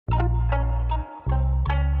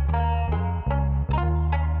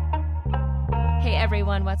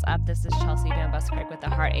everyone, what's up? This is Chelsea Van Buskirk with the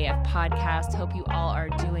Heart AF podcast. Hope you all are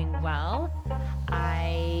doing well.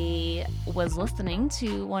 I was listening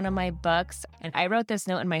to one of my books and I wrote this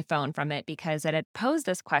note in my phone from it because it had posed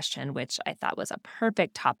this question, which I thought was a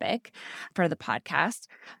perfect topic for the podcast.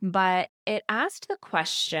 But it asked the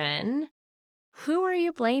question, who are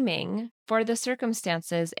you blaming for the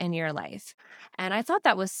circumstances in your life? And I thought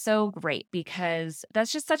that was so great because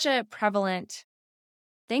that's just such a prevalent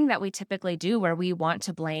thing that we typically do where we want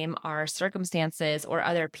to blame our circumstances or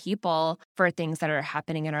other people for things that are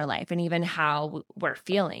happening in our life and even how we're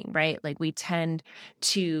feeling, right? Like we tend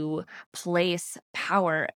to place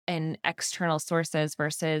power in external sources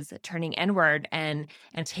versus turning inward and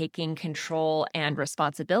taking control and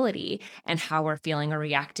responsibility and how we're feeling or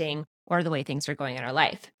reacting or the way things are going in our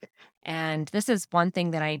life. And this is one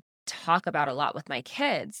thing that I talk about a lot with my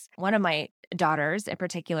kids. One of my daughters in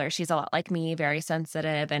particular, she's a lot like me, very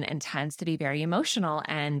sensitive and tends to be very emotional.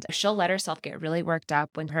 And she'll let herself get really worked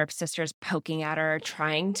up when her sister's poking at her,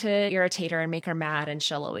 trying to irritate her and make her mad. And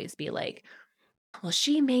she'll always be like, well,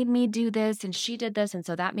 she made me do this and she did this. And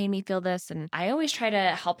so that made me feel this. And I always try to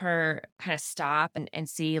help her kind of stop and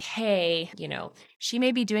see, hey, she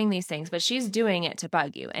may be doing these things, but she's doing it to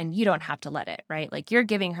bug you and you don't have to let it, right? Like you're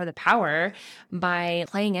giving her the power by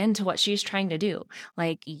playing into what she's trying to do.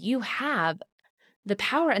 Like you have the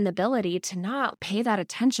power and the ability to not pay that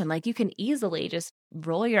attention. Like you can easily just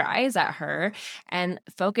roll your eyes at her and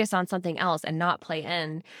focus on something else and not play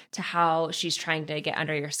in to how she's trying to get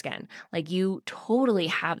under your skin. Like you totally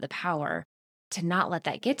have the power to not let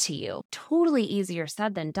that get to you. Totally easier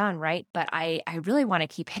said than done, right? But I really want to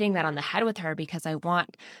keep hitting that on the head with her because I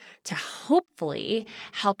want to hopefully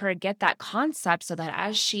help her get that concept so that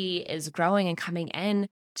as she is growing and coming in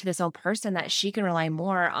to this own person, that she can rely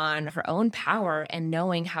more on her own power and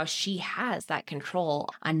knowing how she has that control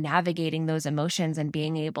on navigating those emotions and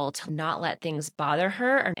being able to not let things bother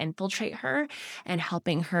her or infiltrate her, and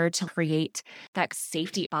helping her to create that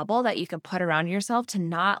safety bubble that you can put around yourself to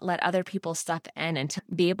not let other people's stuff in and to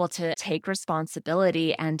be able to take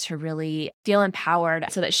responsibility and to really feel empowered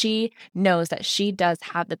so that she knows that she does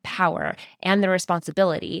have the power and the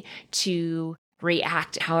responsibility to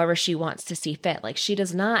react however she wants to see fit. Like she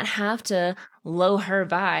does not have to lower her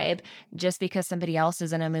vibe just because somebody else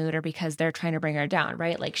is in a mood or because they're trying to bring her down,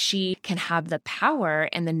 right? Like she can have the power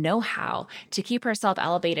and the know-how to keep herself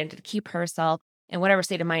elevated, to keep herself in whatever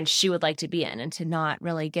state of mind she would like to be in, and to not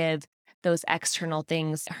really give those external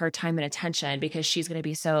things her time and attention because she's going to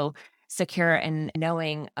be so secure in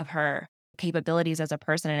knowing of her capabilities as a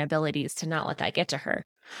person and abilities to not let that get to her.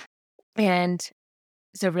 And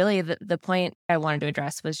so really the point I wanted to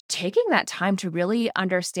address was taking that time to really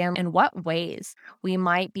understand in what ways we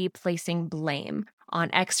might be placing blame on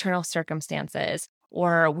external circumstances,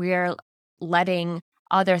 or we're letting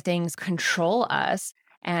other things control us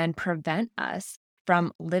and prevent us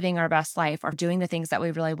from living our best life or doing the things that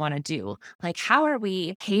we really want to do. Like, how are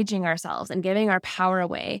we caging ourselves and giving our power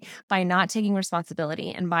away by not taking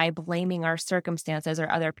responsibility and by blaming our circumstances or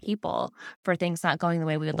other people for things not going the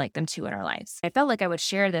way we would like them to in our lives? I felt like I would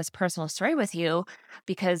share this personal story with you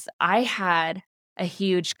because I had a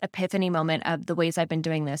huge epiphany moment of the ways I've been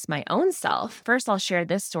doing this my own self. First, I'll share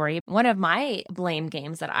this story. One of my blame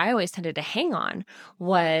games that I always tended to hang on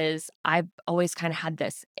was I've always kind of had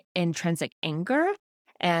this intrinsic anger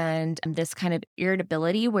and this kind of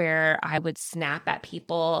irritability where I would snap at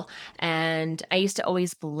people. And I used to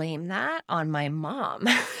always blame that on my mom,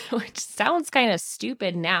 which sounds kind of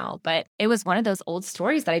stupid now, but it was one of those old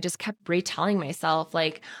stories that I just kept retelling myself.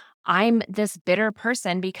 Like, I'm this bitter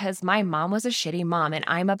person because my mom was a shitty mom and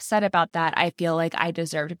I'm upset about that. I feel like I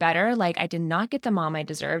deserved better. Like I did not get the mom I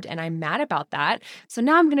deserved and I'm mad about that. So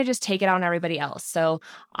now I'm going to just take it out on everybody else. So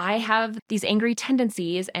I have these angry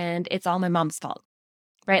tendencies and it's all my mom's fault.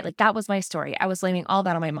 Right? Like that was my story. I was blaming all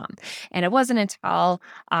that on my mom. And it wasn't until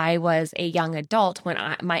I was a young adult when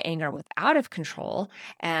my anger was out of control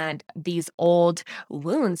and these old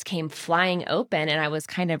wounds came flying open and I was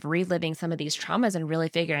kind of reliving some of these traumas and really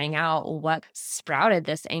figuring out what sprouted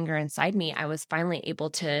this anger inside me. I was finally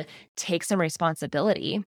able to take some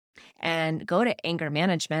responsibility and go to anger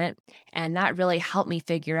management. And that really helped me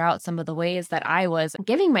figure out some of the ways that I was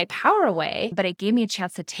giving my power away, but it gave me a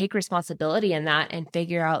chance to take responsibility in that and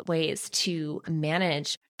figure out ways to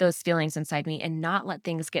manage those feelings inside me and not let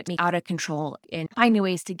things get me out of control and find new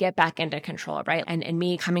ways to get back into control, right? And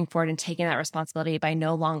me coming forward and taking that responsibility by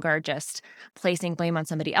no longer just placing blame on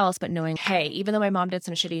somebody else, but knowing, hey, even though my mom did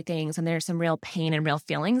some shitty things and there's some real pain and real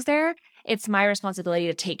feelings there, it's my responsibility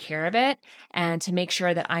to take care of it and to make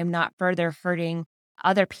sure that I'm not further hurting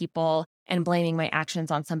other people and blaming my actions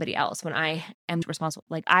on somebody else when I am responsible.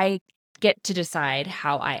 Like I get to decide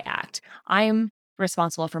how I act. I'm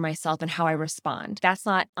responsible for myself and how I respond. That's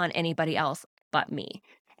not on anybody else but me.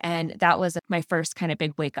 And that was my first kind of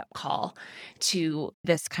big wake up call to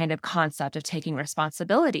this kind of concept of taking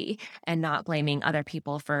responsibility and not blaming other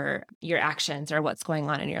people for your actions or what's going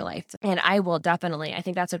on in your life. And I will definitely, I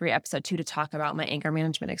think that's a great episode too, to talk about my anger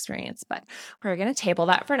management experience, but we're going to table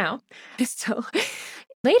that for now. So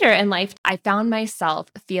later in life, I found myself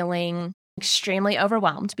feeling extremely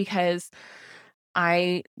overwhelmed because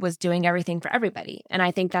I was doing everything for everybody. And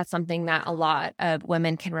I think that's something that a lot of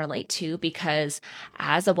women can relate to, because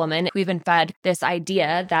as a woman, we've been fed this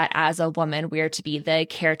idea that as a woman, we're to be the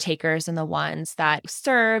caretakers and the ones that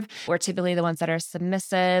serve. We're typically the ones that are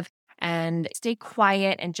submissive and stay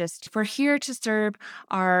quiet and just, we're here to serve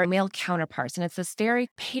our male counterparts. And it's this very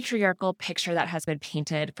patriarchal picture that has been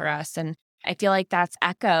painted for us. And I feel like that's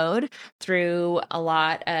echoed through a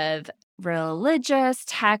lot of religious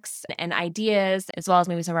texts and ideas, as well as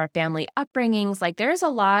maybe some of our family upbringings. Like there's a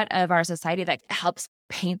lot of our society that helps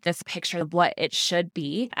paint this picture of what it should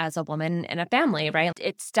be as a woman in a family, right?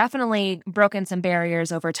 It's definitely broken some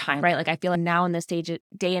barriers over time, right? Like I feel like now in this day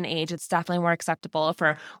and age, it's definitely more acceptable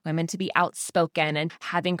for women to be outspoken and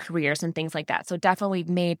having careers and things like that. So definitely we've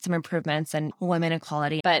made some improvements in women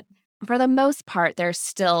equality. But for the most part, there's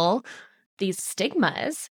still these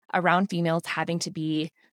stigmas around females having to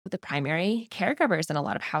be the primary caregivers in a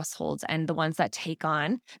lot of households and the ones that take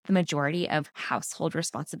on the majority of household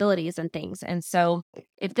responsibilities and things. And so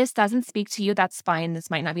if this doesn't speak to you, that's fine. This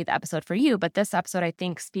might not be the episode for you, but this episode, I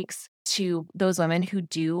think, speaks to those women who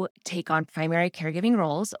do take on primary caregiving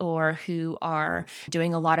roles or who are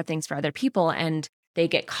doing a lot of things for other people, and they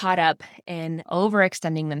get caught up in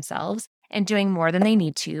overextending themselves and doing more than they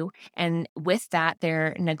need to. And with that,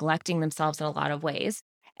 they're neglecting themselves in a lot of ways.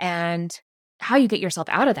 And how you get yourself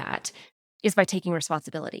out of that is by taking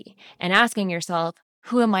responsibility and asking yourself,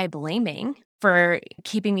 who am I blaming for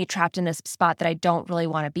keeping me trapped in this spot that I don't really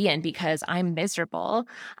want to be in, because I'm miserable.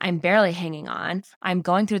 I'm barely hanging on. I'm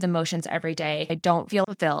going through the motions every day. I don't feel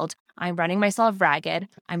fulfilled. I'm running myself ragged.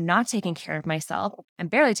 I'm not taking care of myself. I'm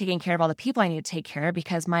barely taking care of all the people I need to take care of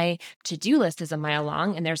because my to-do list is a mile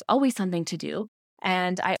long and there's always something to do.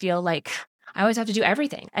 And I feel like I always have to do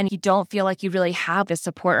everything. And you don't feel like you really have the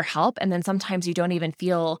support or help. And then sometimes you don't even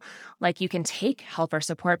feel like you can take help or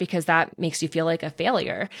support because that makes you feel like a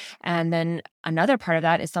failure. And then another part of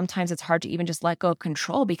that is sometimes it's hard to even just let go of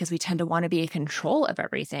control because we tend to want to be in control of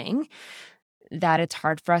everything, that it's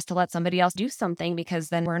hard for us to let somebody else do something because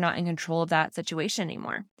then we're not in control of that situation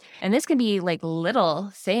anymore. And this can be like little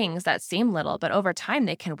things that seem little, but over time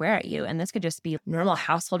they can wear at you. And this could just be normal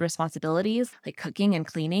household responsibilities like cooking and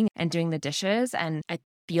cleaning and doing the dishes. And I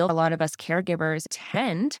feel a lot of us caregivers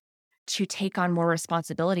tend to take on more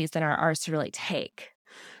responsibilities than are ours to really take.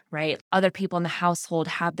 Right? Other people in the household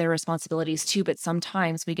have their responsibilities too, but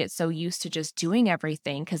sometimes we get so used to just doing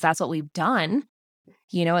everything because that's what we've done.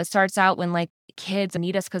 You know, it starts out when like kids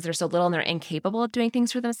need us because they're so little and they're incapable of doing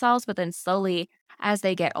things for themselves. But then slowly, as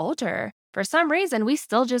they get older, for some reason, we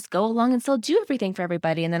still just go along and still do everything for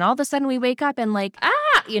everybody. And then all of a sudden we wake up and like,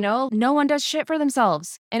 no one does shit for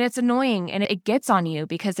themselves. And it's annoying and it gets on you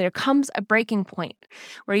because there comes a breaking point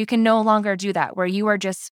where you can no longer do that, where you are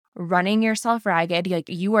just running yourself ragged, like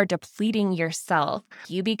you are depleting yourself.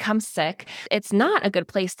 You become sick. It's not a good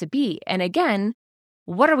place to be. And again,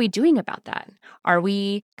 what are we doing about that? Are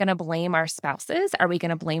we going to blame our spouses? Are we going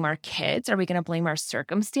to blame our kids? Are we going to blame our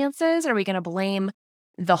circumstances? Are we going to blame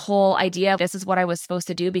the whole idea of this is what I was supposed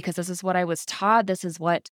to do because this is what I was taught? This is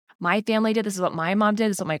what my family did. This is what my mom did.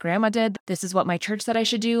 This is what my grandma did. This is what my church said I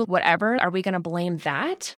should do. Whatever. Are we going to blame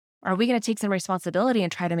that? Or are we going to take some responsibility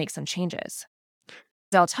and try to make some changes?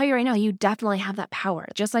 So I'll tell you right now, you definitely have that power.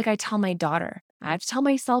 Just like I tell my daughter, I have to tell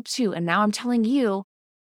myself too. And now I'm telling you,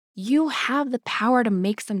 you have the power to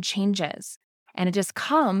make some changes. And it just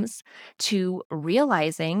comes to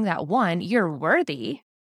realizing that one, you're worthy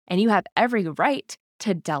and you have every right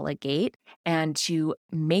to delegate and to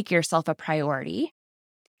make yourself a priority,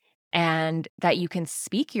 and that you can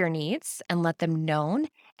speak your needs and let them known,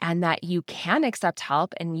 and that you can accept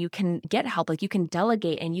help and you can get help. Like you can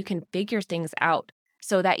delegate and you can figure things out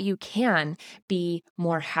so that you can be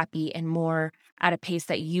more happy and more at a pace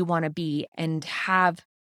that you want to be and have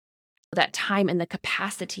that time and the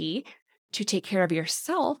capacity to take care of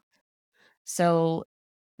yourself so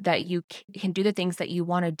that you can do the things that you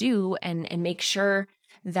want to do and make sure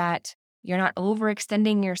that you're not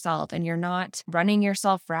overextending yourself and you're not running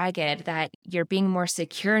yourself ragged, that you're being more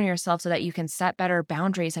secure in yourself so that you can set better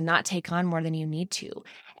boundaries and not take on more than you need to.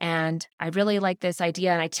 And I really like this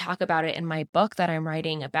idea. And I talk about it in my book that I'm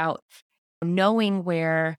writing about knowing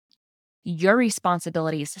where your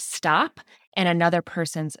responsibilities stop and another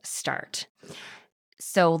person's start.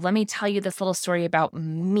 So let me tell you this little story about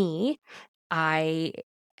me. I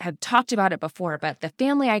have talked about it before, but the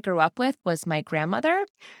family I grew up with was my grandmother,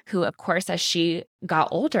 who, of course, as she got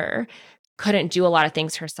older, couldn't do a lot of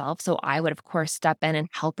things herself. So I would, of course, step in and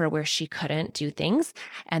help her where she couldn't do things.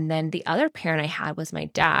 And then the other parent I had was my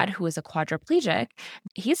dad, who was a quadriplegic.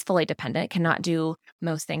 He's fully dependent, cannot do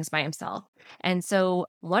most things by himself. And so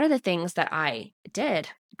one of the things that I did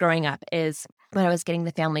growing up is when I was getting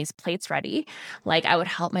the family's plates ready, like I would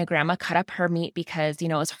help my grandma cut up her meat because, it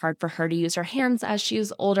was hard for her to use her hands as she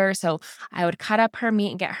was older. So I would cut up her meat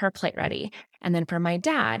and get her plate ready. And then for my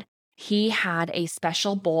dad, he had a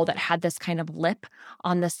special bowl that had this kind of lip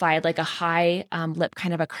on the side, like a high lip,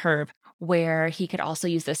 kind of a curve, where he could also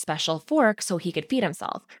use this special fork so he could feed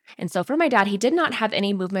himself. And so for my dad, he did not have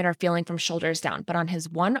any movement or feeling from shoulders down, but on his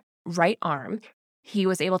one right arm, he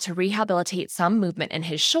was able to rehabilitate some movement in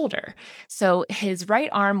his shoulder. So his right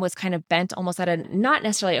arm was kind of bent almost at a, not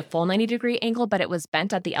necessarily a full 90-degree angle, but it was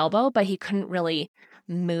bent at the elbow, but he couldn't really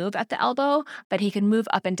move at the elbow, but he could move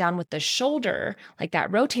up and down with the shoulder, like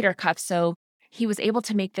that rotator cuff. So he was able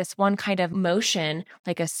to make this one kind of motion,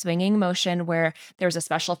 like a swinging motion, where there was a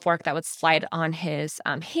special fork that would slide on his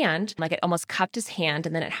hand, like it almost cupped his hand,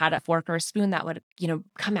 and then it had a fork or a spoon that would,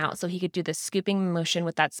 come out. So he could do this scooping motion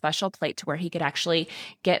with that special plate to where he could actually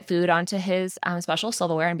get food onto his special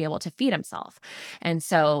silverware and be able to feed himself. And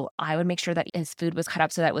so I would make sure that his food was cut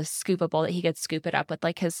up so that it was scoopable, that he could scoop it up with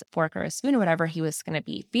like his fork or a spoon or whatever he was going to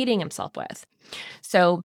be feeding himself with.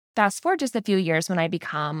 So fast forward just a few years when I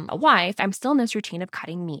become a wife, I'm still in this routine of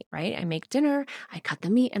cutting meat, right? I make dinner, I cut the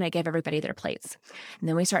meat, and I give everybody their plates. And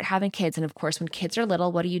then we start having kids. And of course, when kids are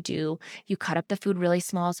little, what do? You cut up the food really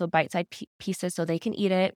small, so bite-sized pieces so they can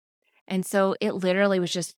eat it. And so it literally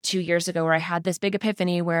was just 2 years ago where I had this big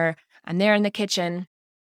epiphany where I'm there in the kitchen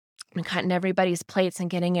and cutting everybody's plates and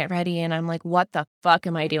getting it ready. And I'm like, what the fuck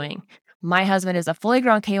am I doing? My husband is a fully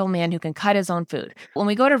grown capable man who can cut his own food. When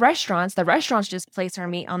we go to restaurants, the restaurants just place our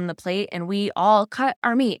meat on the plate and we all cut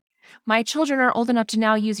our meat. My children are old enough to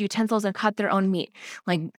now use utensils and cut their own meat.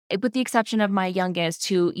 Like, with the exception of my youngest,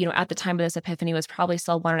 who, at the time of this epiphany was probably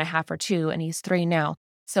still 1.5 or 2, and he's 3 now.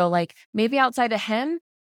 So like maybe outside of him,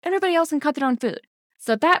 everybody else can cut their own food.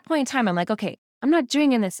 So at that point in time, I'm like, okay, I'm not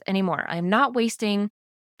doing this anymore. I'm not wasting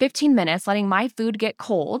 15 minutes letting my food get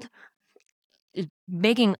cold,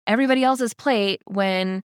 making everybody else's plate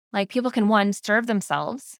when like people can, one, serve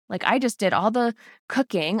themselves. Like I just did all the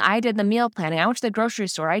cooking. I did the meal planning. I went to the grocery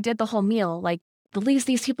store. I did the whole meal. Like the least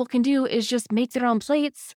these people can do is just make their own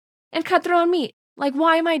plates and cut their own meat. Like,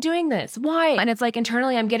 why am I doing this? Why? And it's like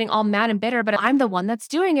internally I'm getting all mad and bitter, but I'm the one that's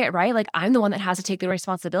doing it, right? Like I'm the one that has to take the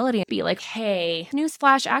responsibility and be like, hey,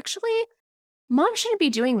 newsflash, actually, Mom shouldn't be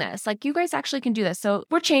doing this. Like, you guys actually can do this. So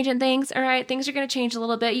we're changing things. All right. Things are going to change a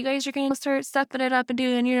little bit. You guys are going to start stepping it up and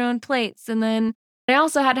doing your own plates. And then I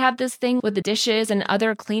also had to have this thing with the dishes and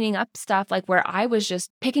other cleaning up stuff, like where I was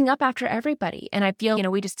just picking up after everybody. And I feel,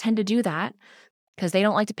 we just tend to do that because they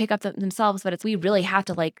don't like to pick up themselves. But we really have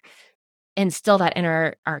to like instill that in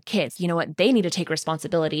our kids. You know what? They need to take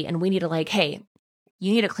responsibility and we need to like, hey,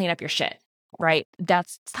 you need to clean up your shit. Right?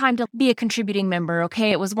 It's time to be a contributing member.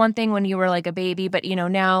 Okay. It was one thing when you were like a baby, but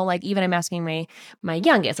now like even I'm asking my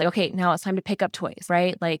youngest, like, okay, now it's time to pick up toys,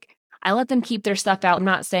 right? Like I let them keep their stuff out. I'm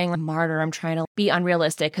not saying I'm a martyr. I'm trying to be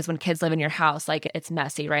unrealistic because when kids live in your house, like it's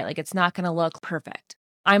messy, right? Like it's not going to look perfect.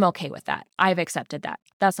 I'm okay with that. I've accepted that.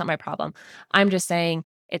 That's not my problem. I'm just saying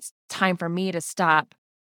it's time for me to stop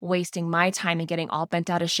wasting my time and getting all bent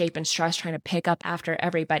out of shape and stressed trying to pick up after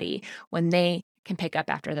everybody when they can pick up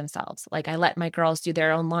after themselves. Like I let my girls do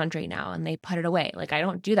their own laundry now and they put it away. Like I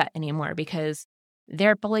don't do that anymore because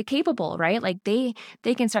they're fully capable, right? Like they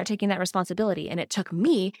can start taking that responsibility. And it took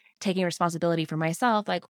me taking responsibility for myself.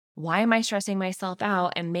 Like, why am I stressing myself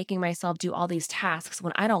out and making myself do all these tasks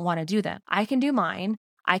when I don't want to do them? I can do mine.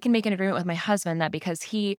 I can make an agreement with my husband that because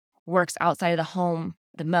he works outside of the home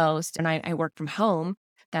the most and I work from home,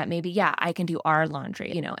 that maybe, yeah, I can do our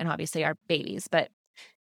laundry, and obviously our babies. But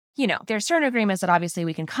there's certain agreements that obviously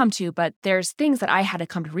we can come to, but there's things that I had to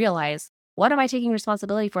come to realize, what am I taking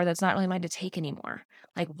responsibility for that's not really mine to take anymore?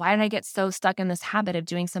 Like, why did I get so stuck in this habit of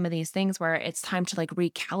doing some of these things where it's time to like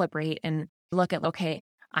recalibrate and look at, okay,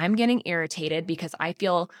 I'm getting irritated because I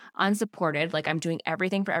feel unsupported, like I'm doing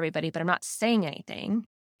everything for everybody, but I'm not saying anything.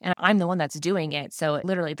 And I'm the one that's doing it. So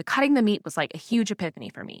literally the cutting the meat was like a huge epiphany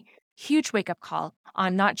for me, huge wake up call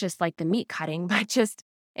on not just like the meat cutting, but just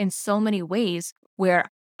in so many ways where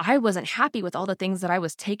I wasn't happy with all the things that I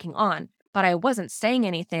was taking on, but I wasn't saying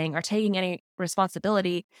anything or taking any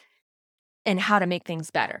responsibility in how to make things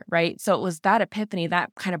better, right? So it was that epiphany,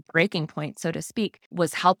 that kind of breaking point, so to speak,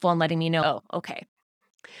 was helpful in letting me know, oh, okay,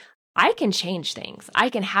 I can change things. I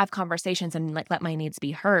can have conversations and like let my needs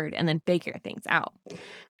be heard and then figure things out.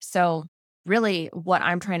 So really what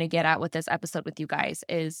I'm trying to get at with this episode with you guys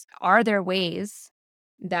is, are there ways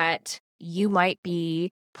that you might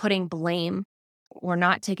be putting blame or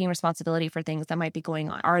not taking responsibility for things that might be going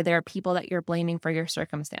on? Are there people that you're blaming for your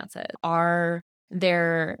circumstances? Are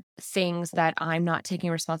there things that I'm not taking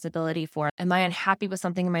responsibility for? Am I unhappy with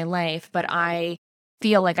something in my life, but I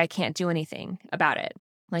feel like I can't do anything about it?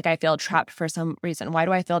 Like I feel trapped for some reason. Why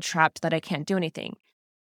do I feel trapped that I can't do anything?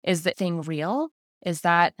 Is the thing real? Is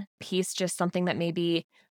that piece just something that maybe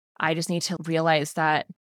I just need to realize that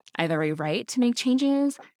I have every right to make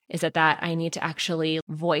changes? Is it that I need to actually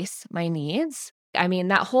voice my needs? I mean,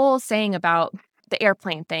 that whole saying about the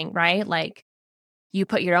airplane thing, right? Like you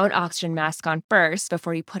put your own oxygen mask on first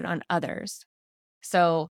before you put it on others.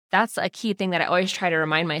 So that's a key thing that I always try to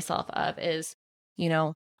remind myself of is,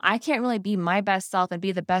 I can't really be my best self and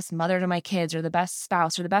be the best mother to my kids or the best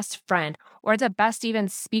spouse or the best friend or the best even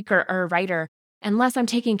speaker or writer unless I'm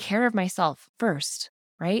taking care of myself first,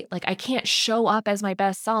 right? Like I can't show up as my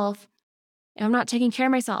best self if I'm not taking care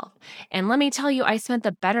of myself. And let me tell you, I spent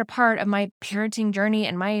the better part of my parenting journey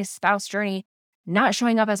and my spouse journey not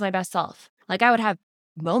showing up as my best self. Like I would have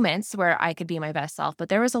moments where I could be my best self, but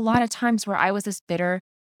there was a lot of times where I was this bitter,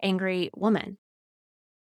 angry woman.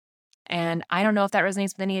 And I don't know if that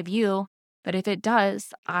resonates with any of you, but if it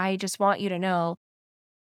does, I just want you to know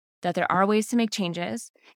that there are ways to make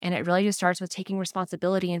changes. And it really just starts with taking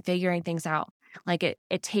responsibility and figuring things out. Like it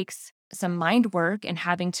takes some mind work and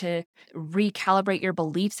having to recalibrate your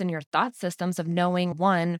beliefs and your thought systems of knowing,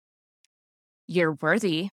 one, you're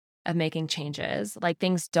worthy of making changes. Like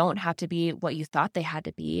things don't have to be what you thought they had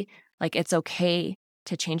to be. Like it's okay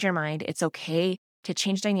to change your mind. It's okay to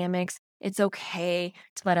change dynamics. It's okay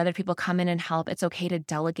to let other people come in and help. It's okay to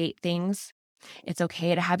delegate things. It's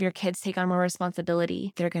okay to have your kids take on more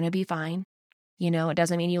responsibility. They're going to be fine. It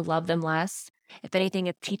doesn't mean you love them less. If anything,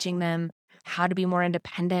 it's teaching them how to be more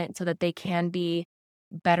independent so that they can be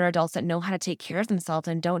better adults that know how to take care of themselves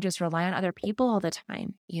and don't just rely on other people all the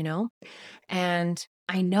time, And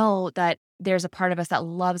I know that there's a part of us that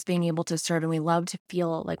loves being able to serve and we love to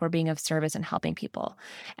feel like we're being of service and helping people.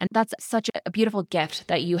 And that's such a beautiful gift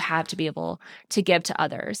that you have to be able to give to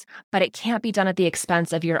others, but it can't be done at the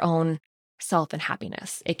expense of your own self and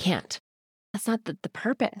happiness. It can't. That's not the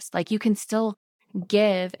purpose. Like you can still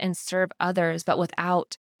give and serve others, but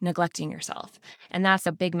without neglecting yourself. And that's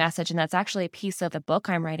a big message. And that's actually a piece of the book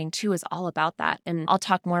I'm writing too, is all about that. And I'll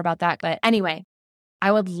talk more about that. But anyway,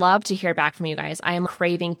 I would love to hear back from you guys. I am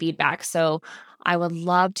craving feedback. So I would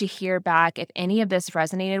love to hear back if any of this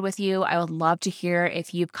resonated with you. I would love to hear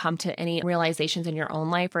if you've come to any realizations in your own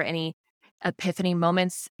life or any epiphany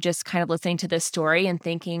moments, just kind of listening to this story and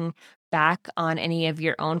thinking back on any of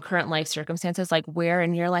your own current life circumstances. Like where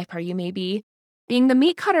in your life are you maybe being the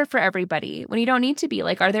meat cutter for everybody when you don't need to be?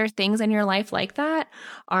 Like, are there things in your life like that?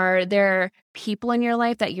 Are there people in your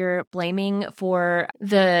life that you're blaming for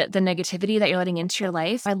the negativity that you're letting into your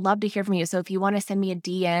life? I'd love to hear from you. So if you want to send me a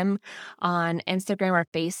DM on Instagram or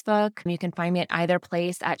Facebook, you can find me at either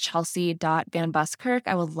place at chelsea.vanbuskirk.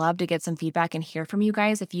 I would love to get some feedback and hear from you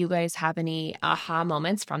guys if you guys have any aha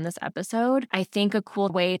moments from this episode. I think a cool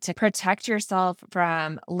way to protect yourself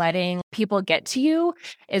from letting people get to you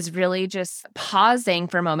is really just pausing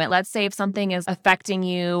for a moment. Let's say if something is affecting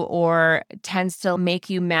you or tends to make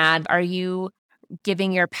you mad, are you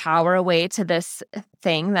giving your power away to this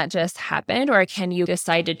thing that just happened? Or can you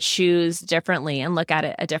decide to choose differently and look at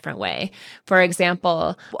it a different way? For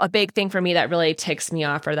example, a big thing for me that really ticks me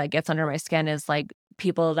off or that gets under my skin is like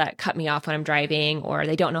people that cut me off when I'm driving, or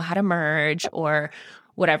they don't know how to merge or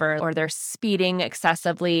whatever, or they're speeding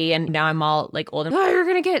excessively. And now I'm all like old and, oh, you're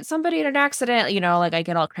going to get somebody in an accident, like I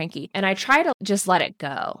get all cranky and I try to just let it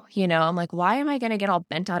go. I'm like, why am I going to get all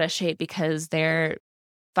bent out of shape because they're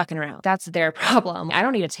fucking around? That's their problem. I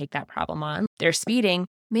don't need to take that problem on. They're speeding.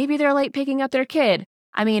 Maybe they're late picking up their kid.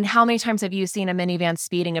 I mean, how many times have you seen a minivan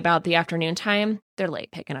speeding about the afternoon time? They're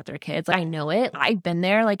late picking up their kids. Like, I know it. I've been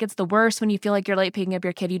there. Like, it's the worst when you feel like you're late picking up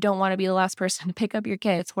your kid. You don't want to be the last person to pick up your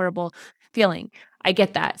kid. It's a horrible feeling. I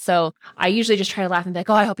get that. So I usually just try to laugh and be like,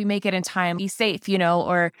 oh, I hope you make it in time. Be safe,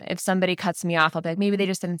 or if somebody cuts me off, I'll be like, maybe they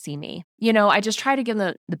just didn't see me. I just try to give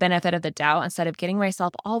them the benefit of the doubt instead of getting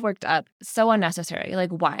myself all worked up. So unnecessary.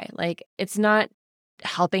 Like, why? Like, it's not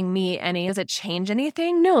helping me any. Does it change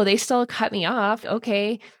anything? No, they still cut me off.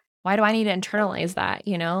 Okay. Why do I need to internalize that?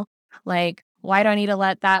 Like, why do I need to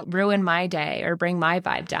let that ruin my day or bring my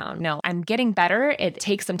vibe down? No, I'm getting better. It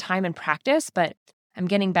takes some time and practice, but I'm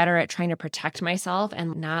getting better at trying to protect myself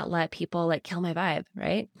and not let people like kill my vibe,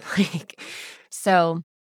 right? So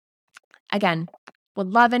again, would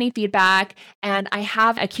love any feedback. And I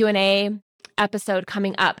have a Q&A episode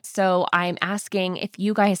coming up. So I'm asking if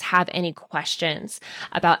you guys have any questions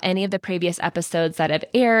about any of the previous episodes that have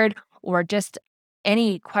aired, or just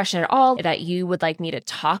any question at all that you would like me to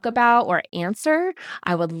talk about or answer.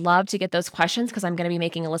 I would love to get those questions, because I'm going to be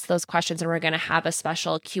making a list of those questions, and we're going to have a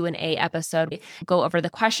special Q&A episode. Go over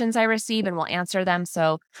the questions I receive and we'll answer them.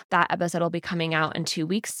 So that episode will be coming out in 2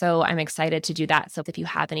 weeks. So I'm excited to do that. So if you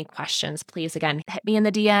have any questions, please, again, hit me in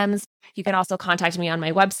the DMs. You can also contact me on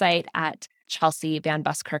my website at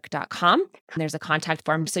chelseavanbuskirk.com. There's a contact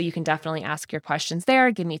form, so you can definitely ask your questions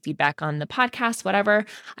there, give me feedback on the podcast, whatever.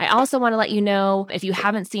 I also want to let you know, if you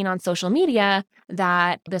haven't seen on social media,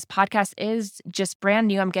 that this podcast is just brand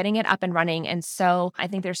new. I'm getting it up and running. And so I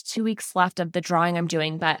think there's 2 weeks left of the drawing I'm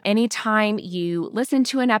doing. But anytime you listen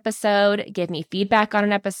to an episode, give me feedback on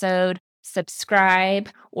an episode, subscribe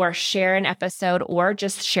or share an episode, or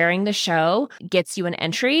just sharing the show gets you an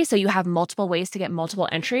entry. So you have multiple ways to get multiple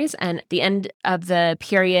entries. And the end of the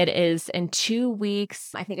period is in 2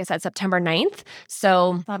 weeks. I think I said September 9th.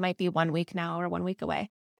 So that might be 1 week now or 1 week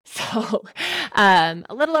away. So a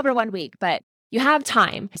little over 1 week, but you have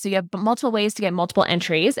time. So you have multiple ways to get multiple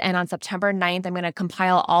entries. And on September 9th, I'm going to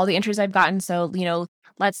compile all the entries I've gotten. So,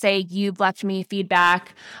 let's say you've left me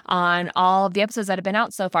feedback on all of the episodes that have been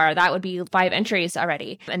out so far. That would be 5 entries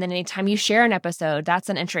already. And then anytime you share an episode, that's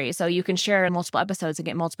an entry. So you can share multiple episodes and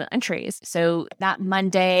get multiple entries. So that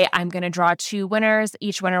Monday, I'm going to draw 2 winners.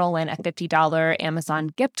 Each winner will win a $50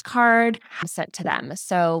 Amazon gift card sent to them.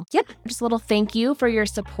 So just a little thank you for your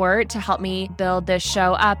support to help me build this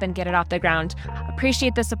show up and get it off the ground.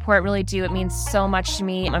 Appreciate the support, really do. It means so much to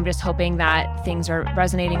me. I'm just hoping that things are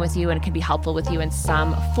resonating with you and can be helpful with you in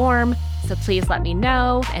some form. So please let me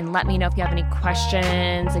know, and let me know if you have any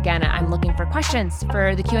questions. Again, I'm looking for questions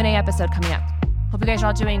for the Q&A episode coming up. Hope you guys are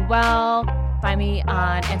all doing well. Find me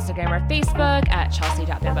on Instagram or Facebook at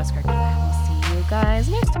chelsea.vanbuskirk. I will see you guys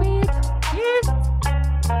next week. Cheers.